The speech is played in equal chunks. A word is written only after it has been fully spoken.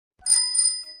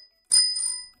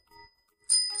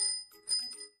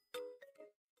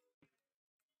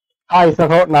Hi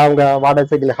சகோ, நான் உங்க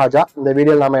வாடகைcycle ஹாஜா. இந்த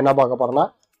வீடியோவில் நாம என்ன பார்க்க போறோம்னா,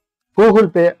 கூகுள்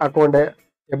பே அக்கௌண்ட்டு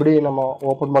எப்படி நம்ம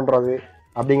ஓப்பன் பண்றது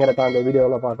அப்படிங்கிறத இந்த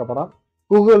வீடியோவில் பார்க்க போறோம்.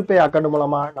 கூகுள் பே அக்கௌண்ட்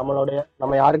மூலமா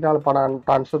நம்ம யாருக்காலும் பணம்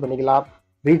ட்ரான்ஸ்ஃபர் பண்ணிக்கலாம்,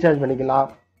 ரீசார்ஜ் பண்ணிக்கலாம்,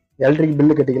 எலக்ட்ரிக்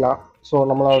பில்லு கட்டிக்கலாம். ஸோ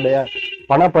நம்மளுடைய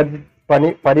பண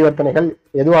பரிவர்த்தனைகள்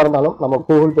எதுவாக இருந்தாலும் நம்ம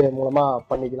கூகுள் பே மூலமா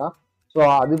பண்ணிக்கலாம். ஸோ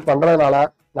அது பண்றதுனால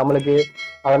நம்மளுக்கு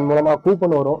அதன் மூலமா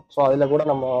கூப்பன் வரும். ஸோ அதில் கூட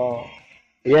நம்ம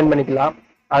ஏர்ன் பண்ணிக்கலாம்.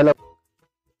 அதில்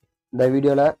இந்த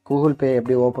வீடியோவில் கூகுள் பே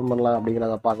எப்படி ஓப்பன் பண்ணலாம்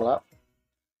அப்படிங்கிறத பார்க்கலாம்.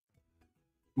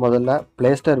 முதல்ல ப்ளே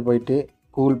ஸ்டோர் போயிட்டு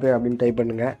கூகுள் பே அப்படின்னு டைப்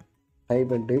பண்ணுங்கள். டைப்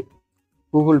பண்ணிட்டு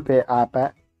கூகுள் பே ஆப்பை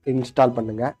இன்ஸ்டால்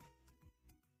பண்ணுங்கள்.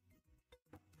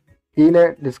 கீழே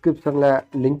டிஸ்கிரிப்ஷனில்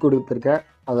லிங்க் கொடுத்துருக்கேன்,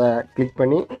 அதை கிளிக்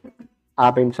பண்ணி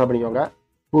ஆப்பை இன்ஸ்டால் பண்ணிக்கோங்க.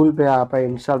 கூகுள் பே ஆப்பை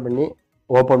இன்ஸ்டால் பண்ணி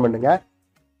ஓப்பன் பண்ணுங்கள்.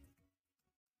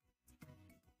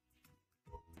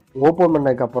 ஓப்பன்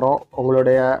பண்ணதுக்கப்புறம்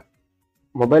உங்களுடைய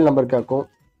மொபைல் நம்பர் கேட்கும்.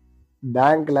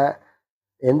 பேங்க்கில்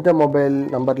எந்த மொபைல்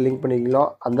நம்பர் லிங்க் பண்ணிங்களோ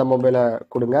அந்த மொபைலை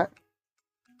கொடுங்க.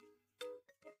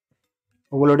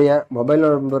 உங்களுடைய மொபைல்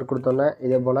நம்பர் கொடுத்தோன்னே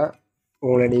இதே போல்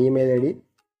உங்களுடைய இமெயில் ஐடி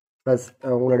ப்ளஸ்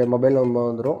உங்களுடைய மொபைல் நம்பர்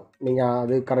வந்துடும். நீங்கள்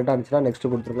அது கரெக்டாக இருந்துச்சுன்னா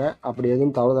நெக்ஸ்ட்டு கொடுத்துருங்க. அப்படி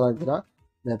எதுவும் தவறுதலாக இருந்துச்சுன்னா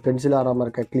இந்த பென்சில் ஆராமல்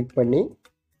இருக்க கிளிக் பண்ணி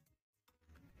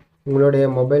உங்களுடைய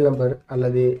மொபைல் நம்பர்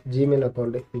அல்லது ஜிமெயில்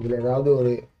அக்கௌண்ட்டு இதில் ஏதாவது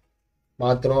ஒரு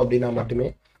மாற்றணும் அப்படின்னா மட்டுமே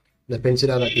இந்த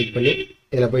பென்சில் ஆரை கிளிக் பண்ணி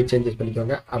இதில் போய் சேஞ்சஸ்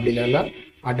பண்ணிக்கோங்க. அப்படி இல்லைன்னா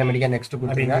ஆட்டோமேட்டிக்காக நெக்ஸ்ட்டு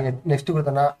கொடுத்துருங்க. நெக்ஸ்ட்டு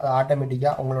கொடுத்தோன்னா அது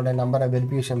ஆட்டோமேட்டிக்காக உங்களோட நம்பரை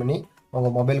வெரிஃபிகேஷன் பண்ணி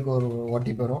உங்கள் மொபைலுக்கு ஒரு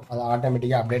ஓடிபி வரும். அது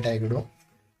ஆட்டோமேட்டிக்காக அப்டேட் ஆகிவிடும்.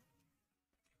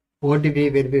 ஓடிபி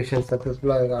வெரிஃபிகேஷன்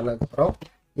சக்ஸஸ்ஃபுல்லாக ஆனதுக்கப்புறம்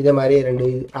இதே மாதிரி 2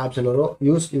 ஆப்ஷன் வரும்.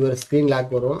 யூஸ் யுவர் ஸ்க்ரீன்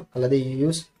லாக் வரும், அல்லது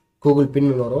யூஸ் கூகுள் பின்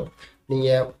வரும்.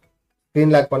 நீங்கள்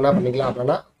ஸ்க்ரீன் லாக் பண்ணால் பண்ணிக்கலாம்,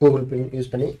 அப்படின்னா கூகுள் பின்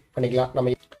யூஸ் பண்ணிக்கலாம்.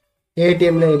 நம்ம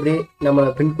ஏடிஎம்மில் எப்படி நம்ம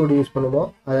பின்கோடு யூஸ் பண்ணுமோ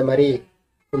அதே மாதிரி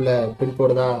உள்ள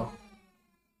பின்கோடு தான்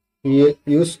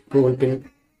யூஸ் கூகுள் பின்.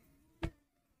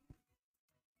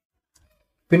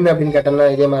 பின் அப்படின்னு கேட்டோம்னா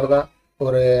இதே மாதிரி தான்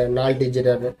ஒரு 4 டிஜிட்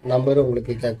நம்பர்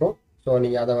உங்களுக்கு கேட்கும். ஸோ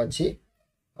நீங்கள் அதை வச்சு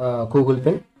கூகுள்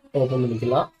பின் ஓப்பன்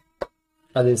பண்ணிக்கலாம்.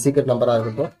 அது சீக்ரெட் நம்பராக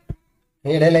இருக்கட்டும்.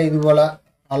 இடையில இது போல்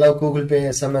அலோ கூகுள் பே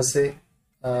எஸ்எம்எஸ்ஸு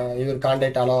இவர்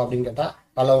கான்டாக்ட் அலோ அப்படின்னு கேட்டால்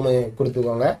அலோன்னு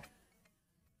கொடுத்துக்கோங்க.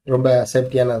 ரொம்ப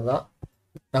சேஃப்டியானது தான்.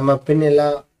 நம்ம பின்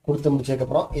எல்லாம் கொடுத்து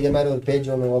முடிச்சதுக்கப்புறம் இதே மாதிரி ஒரு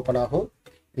பேஜ் ஒன்று ஓப்பன் ஆகும்.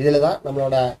 இதில் தான்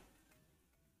நம்மளோட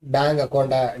பேங்க்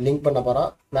அக்கௌண்ட்டை லிங்க் பண்ண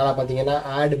போகிறோம். மேலே பார்த்தீங்கன்னா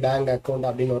ஆட் பேங்க் அக்கௌண்ட்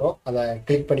அப்படின்னு வரும். அதை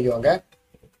கிளிக் பண்ணிக்குவாங்க.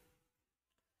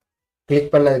 கிளிக்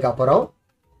பண்ணதுக்கப்புறம்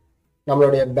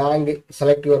நம்மளுடைய பேங்க்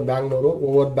செலக்ட் யுவர் பேங்க்னு வரும்.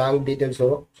 ஒவ்வொரு பேங்க் டீட்டெயில்ஸ்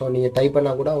வரும். ஸோ நீங்கள் டைப்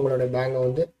பண்ணால் கூட உங்களோட பேங்கை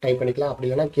வந்து டைப் பண்ணிக்கலாம். அப்படி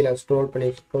இல்லைன்னா கீழே ஸ்க்ரோல்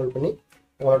பண்ணி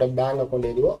உங்களோட பேங்க்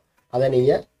அக்கௌண்ட் எதுவோ அதை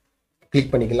நீங்கள்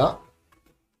கிளிக் பண்ணிக்கலாம்.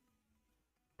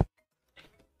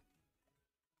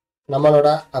 நம்மளோட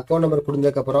அக்கௌண்ட் நம்பர்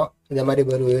கொடுத்ததுக்கப்புறம் இந்த மாதிரி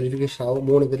ஒரு வெரிஃபிகேஷன் ஆகும்.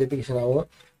 3 வெரிஃபிகேஷன் ஆகும்.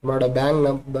 நம்மளோட பேங்க்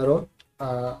நம்பரும்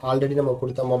ஆல்ரெடி நம்ம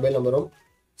கொடுத்த மொபைல் நம்பரும்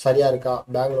சரியாக இருக்கா,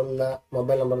 பேங்க்ல உள்ள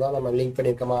மொபைல் நம்பர் தான் நம்ம லிங்க்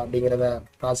பண்ணியிருக்கோமா அப்படிங்கிறத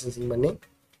ப்ராசஸிங் பண்ணி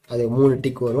அது 3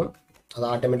 டிக் வரும். அது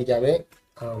ஆட்டோமேட்டிக்காகவே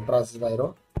ப்ராசஸ்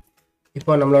ஆயிரும்.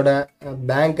 இப்போ நம்மளோட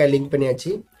பேங்க்கை லிங்க்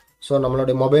பண்ணியாச்சு. ஸோ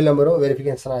நம்மளோட மொபைல் நம்பரும்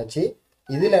வெரிஃபிகேஷன் ஆச்சு.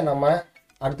 இதில் நம்ம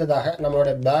அடுத்ததாக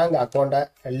நம்மளோட பேங்க் அக்கௌண்ட்டை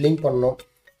லிங்க் பண்ணணும்.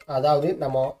 அதாவது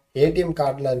நம்ம ஏடிஎம்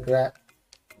கார்டில் இருக்கிற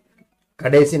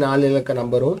கடைசி 4 இலக்க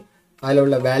நம்பரும் அதில்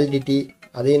உள்ள வேலிடிட்டி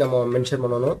அதையும் நம்ம மென்ஷன்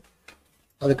பண்ணணும்.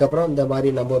 அதுக்கப்புறம் இந்த மாதிரி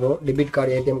நம்பரும் debit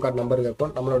card ATM card number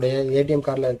இருக்கும். நம்மளுடைய ஏடிஎம்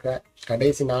கார்டில் இருக்கிற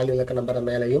கடைசி 4 இலக்க நம்பரை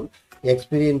மேலேயும்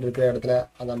எக்ஸ்பீரியன் இருக்கிற இடத்துல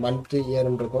அந்த மந்த்து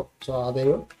இயர்ன்னு இருக்கும். ஸோ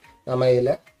அதையும் நம்ம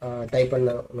இதில் டைப்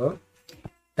பண்ணணும்.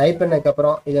 டைப்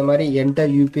பண்ணதுக்கப்புறம் இதை மாதிரி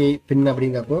என்டர் யூபிஐ பின்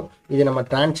அப்படின்னு கேட்கும். இது நம்ம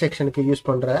டிரான்சாக்ஷனுக்கு யூஸ்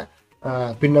பண்ணுற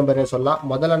பின் நம்பரே சொல்லலாம்.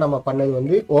 முதல்ல நம்ம பண்ணது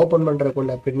வந்து ஓப்பன்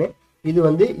பண்ணுறதுக்குள்ள பின்னு. இது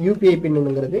வந்து யூபிஐ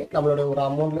பின்னுங்கிறது நம்மளோட ஒரு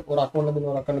அக்கௌண்ட்லேருந்து ஒரு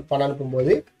அக்கௌண்ட்டுக்கு பணம்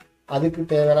அனுப்பும்போது அதுக்கு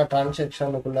தேவையான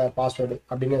டிரான்சாக்ஷனுக்குள்ள பாஸ்வேர்டு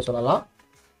அப்படின்னு சொல்லலாம்.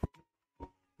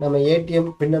 நம்ம ஏடிஎம்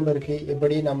பின் நம்பருக்கு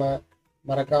எப்படி நம்ம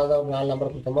மறக்காத ஒரு 4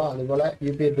 நம்பர் கொடுத்தோமோ அதுபோல்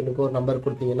யூபிஐ பின்னுக்கு ஒரு நம்பர்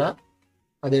கொடுத்தீங்கன்னா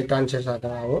அது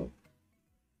டிரான்சாக்ஷன் ஆகும்.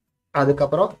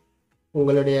 அதுக்கப்புறம்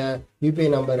உங்களுடைய யூபிஐ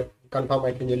நம்பர் கன்ஃபார்ம்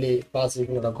ஆகிட்டுன்னு சொல்லி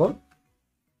ப்ராசஸிங் நடக்கும்.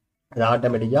 அது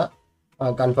ஆட்டோமேட்டிக்காக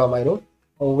கன்ஃபார்ம் ஆயிரும்.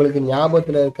 உங்களுக்கு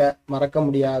ஞாபகத்தில் இருக்க மறக்க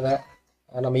முடியாத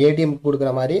நம்ம ஏடிஎம் கொடுக்குற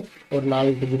மாதிரி ஒரு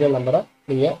 4 டிஜிட்டல் நம்பரை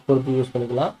நீங்கள் கொடுத்து யூஸ்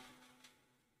பண்ணிக்கலாம்.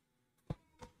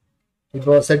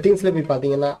 இப்போ செட்டிங்ஸில் போய்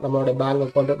பார்த்தீங்கன்னா நம்மளோட பேங்க்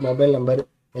அக்கௌண்ட் மொபைல் நம்பர்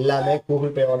எல்லாமே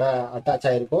கூகுள் பேவோட அட்டாச்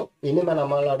ஆகிருக்கும். இனிமேல்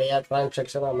நம்மளுடைய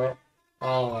டிரான்சாக்ஷன் நம்ம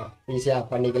ஈஸியாக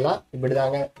பண்ணிக்கலாம். இப்படி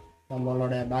தாங்க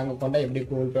நம்மளோட பேங்க் அக்கௌண்ட்டை எப்படி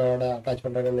கூகுள் பேவோட அட்டாச்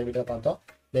பண்ணுறது இந்த வீடியோ பார்த்தோம்.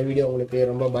 இந்த வீடியோ உங்களுக்கு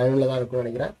ரொம்ப பயனுள்ளதாக இருக்கும்னு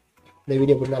நினைக்கிறேன். இந்த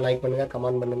வீடியோ பிடிச்சா லைக் பண்ணுங்கள்,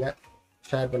 கமெண்ட் பண்ணுங்கள்,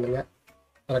 ஷேர் பண்ணுங்கள்.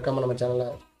 மறக்காமல் நம்ம சேனலை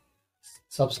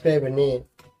சப்ஸ்கிரைப் பண்ணி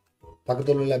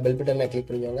பக்கத்தில் உள்ள பெல் பட்டனை கிளிக்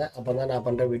பண்ணிக்கோங்க. அப்போ தான் நான்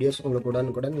பண்ணுற வீடியோஸ் உங்களுக்கு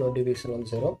உடனுக்குடன் நோட்டிஃபிகேஷன்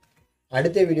வந்து சேரும்.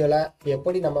 அடுத்த வீடியோவில்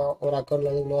எப்படி நம்ம ஒரு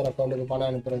அக்கௌண்ட்லேருந்து இன்னொரு அக்கௌண்ட்டுக்கு பணம்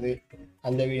அனுப்புறது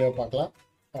அந்த வீடியோவை பார்க்கலாம்.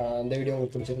 அந்த வீடியோ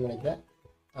உங்களுக்கு பிடிச்சிருக்குன்னு நினைக்கிறேன்.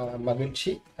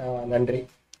 மகிழ்ச்சி. நன்றி.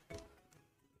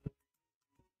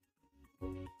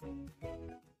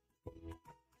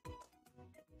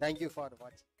 Thank you for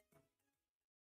watching.